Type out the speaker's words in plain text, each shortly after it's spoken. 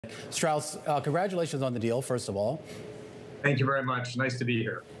Strauss, congratulations on the deal, first of all. Thank you very much. Nice to be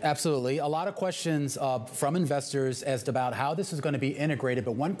here. Absolutely. A lot of questions from investors as to about how this is going to be integrated.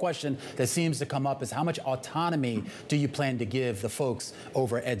 But one question that seems to come up is how much autonomy do you plan to give the folks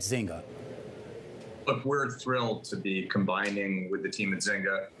over at Zynga? Look, we're thrilled to be combining with the team at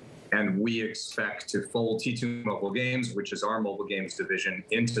Zynga, and we expect to fold T2 Mobile Games, which is our mobile games division,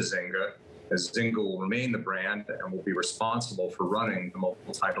 into Zynga, as Zynga will remain the brand and will be responsible for running the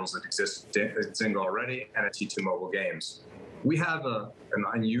mobile titles that exist at Zynga already and at T2 Mobile Games. We have an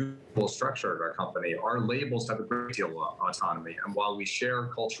unusual structure at our company. Our labels have a great deal of autonomy, and while we share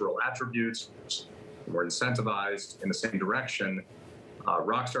cultural attributes, we're incentivized in the same direction.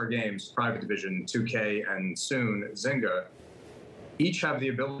 Rockstar Games, Private Division, 2K, and soon Zynga each have the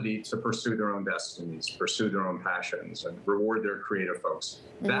ability to pursue their own destinies, pursue their own passions, and reward their creative folks.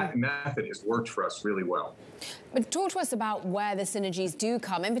 That method has worked for us really well. But talk to us about where the synergies do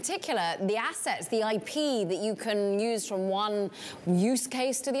come, in particular, the assets, the IP that you can use from one use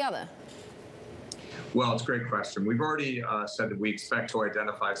case to the other. Well, it's a great question. We've already said that we expect to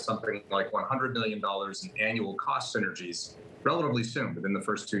identify something like $100 million in annual cost synergies relatively soon, within the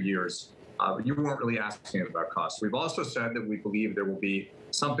first 2 years. But you weren't really asking about costs. We've also said that we believe there will be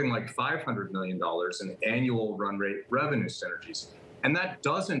something like $500 million in annual run rate revenue synergies. And that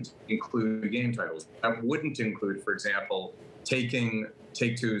doesn't include game titles. That wouldn't include, for example, taking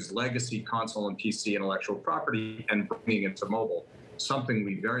Take-Two's legacy console and PC intellectual property and bringing it to mobile, something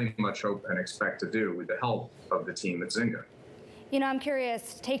we very much hope and expect to do with the help of the team at Zynga. You know, I'm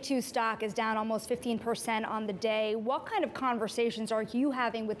curious, Take-Two stock is down almost 15% on the day. What kind of conversations are you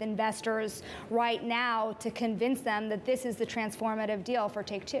having with investors right now to convince them that this is the transformative deal for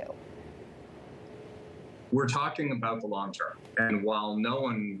Take-Two? We're talking about the long term. And while no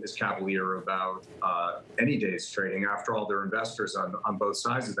one is cavalier about any day's trading, after all, there are investors on both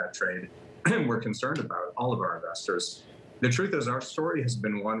sides of that trade, and we're concerned about all of our investors. The truth is our story has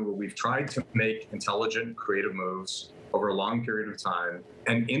been one where we've tried to make intelligent, creative moves over a long period of time.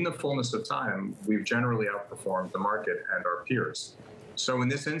 And in the fullness of time, we've generally outperformed the market and our peers. So in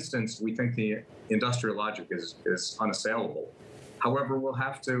this instance, we think the industrial logic is unassailable. However, we'll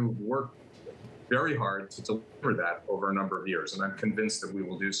have to work very hard to deliver that over a number of years, and I'm convinced that we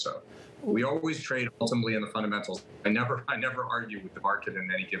will do so. We always trade ultimately in the fundamentals. I never argue with the market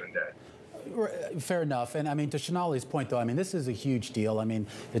in any given day. Fair enough. And I mean, to Shonali's point, though, I mean, this is a huge deal. I mean,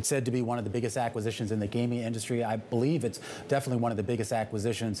 it's said to be one of the biggest acquisitions in the gaming industry. I believe it's definitely one of the biggest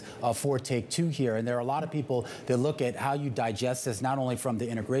acquisitions for Take-Two here. And there are a lot of people that look at how you digest this, not only from the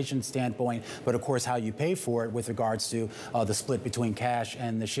integration standpoint, but of course, how you pay for it with regards to the split between cash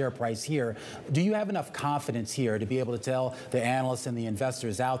and the share price here. Do you have enough confidence here to be able to tell the analysts and the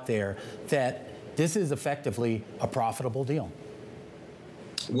investors out there that this is effectively a profitable deal?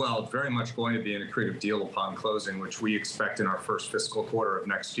 Well, it's very much going to be an accretive deal upon closing, which we expect in our first fiscal quarter of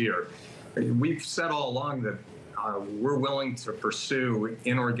next year. We've said all along that we're willing to pursue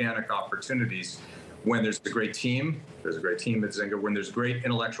inorganic opportunities when there's a great team. There's a great team at Zynga. When there's great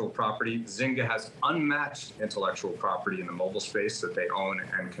intellectual property, Zynga has unmatched intellectual property in the mobile space that they own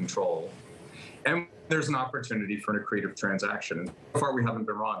and control. And there's an opportunity for an accretive transaction. And so far, we haven't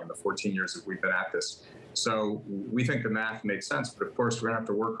been wrong in the 14 years that we've been at this. So we think the math makes sense, but of course, we're going to have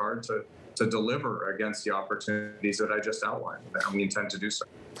to work hard to deliver against the opportunities that I just outlined, and we intend to do so.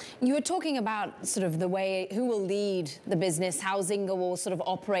 You were talking about sort of the way, who will lead the business, how Zynga will sort of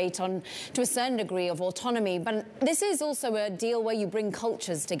operate on to a certain degree of autonomy, but this is also a deal where you bring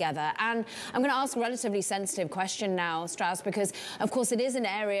cultures together. And I'm going to ask a relatively sensitive question now, Strauss, because of course it is an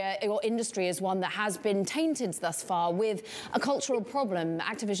area, your industry is one that has been tainted thus far with a cultural problem,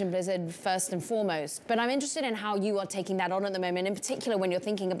 Activision Blizzard first and foremost. But I'm interested in how you are taking that on at the moment, in particular when you're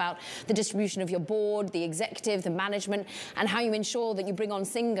thinking about the distribution of your board, the executive, the management, and how you ensure that you bring on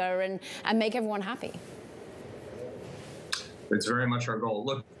Zynga and make everyone happy. It's very much our goal.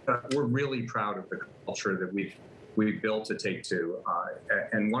 Look, we're really proud of the culture that we've built at Take-Two.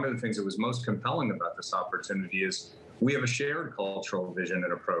 And one of the things that was most compelling about this opportunity is we have a shared cultural vision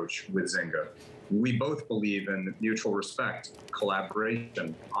and approach with Zynga. We both believe in mutual respect,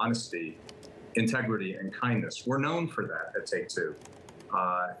 collaboration, honesty, integrity, and kindness. We're known for that at Take-Two.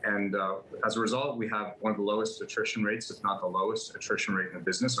 And as a result, we have one of the lowest attrition rates, if not the lowest attrition rate in the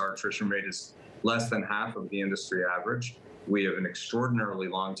business. Our attrition rate is less than half of the industry average. We have an extraordinarily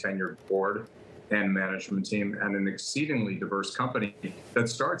long tenured board and management team and an exceedingly diverse company that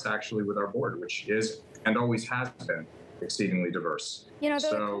starts actually with our board, which is and always has been exceedingly diverse. You know,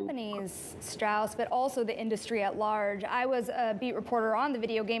 there are companies, Strauss, but also the industry at large. I was a beat reporter on the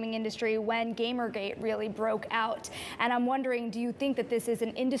video gaming industry when Gamergate really broke out. And I'm wondering, do you think that this is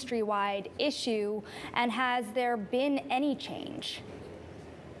an industry-wide issue? And has there been any change?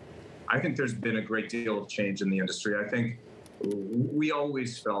 I think there's been a great deal of change in the industry. I think we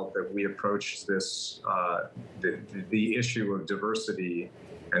always felt that we approached this, the issue of diversity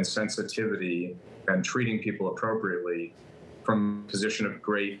and sensitivity and treating people appropriately from a position of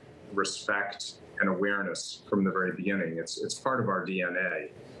great respect and awareness from the very beginning. It's part of our DNA.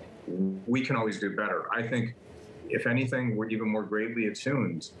 We can always do better. I think, if anything, we're even more greatly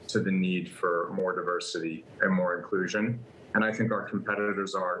attuned to the need for more diversity and more inclusion. And I think our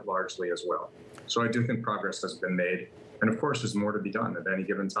competitors are largely as well. So I do think progress has been made. And of course, there's more to be done at any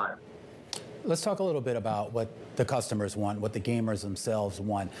given time. Let's talk a little bit about what the customers want, what the gamers themselves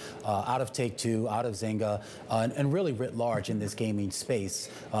want, out of Take-Two, out of Zynga, and really writ large in this gaming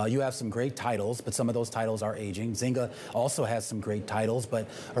space. You have some great titles, but some of those titles are aging. Zynga also has some great titles, but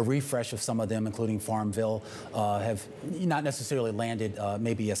a refresh of some of them, including Farmville, have not necessarily landed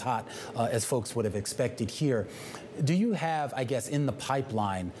maybe as hot as folks would have expected here. Do you have, I guess, in the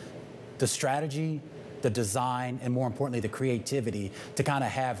pipeline, the strategy, the design, and more importantly, the creativity to kind of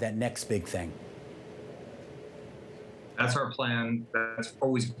have that next big thing? That's our plan. That's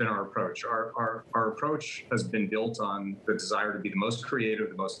always been our approach. Our approach has been built on the desire to be the most creative,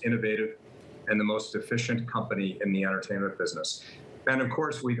 the most innovative, and the most efficient company in the entertainment business. And of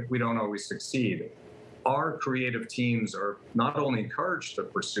course, we don't always succeed. Our creative teams are not only encouraged to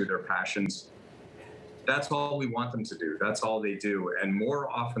pursue their passions, that's all we want them to do. That's all they do. And more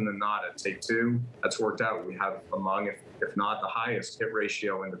often than not at Take-Two, that's worked out. We have among, if not the highest hit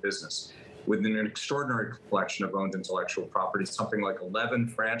ratio in the business, with an extraordinary collection of owned intellectual property, something like 11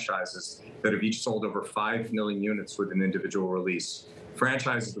 franchises that have each sold over 5 million units with an individual release.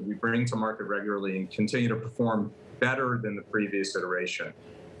 Franchises that we bring to market regularly and continue to perform better than the previous iteration.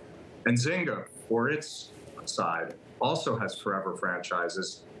 And Zynga, for its side, also has forever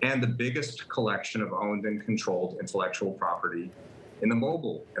franchises and the biggest collection of owned and controlled intellectual property in the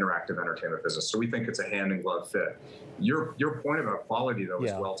mobile interactive entertainment business. So we think it's a hand-in-glove fit. Your point about quality, though,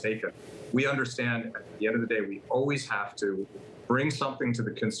 is well taken. We understand at the end of the day, we always have to bring something to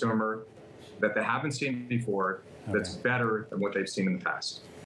the consumer that they haven't seen before that's better than what they've seen in the past.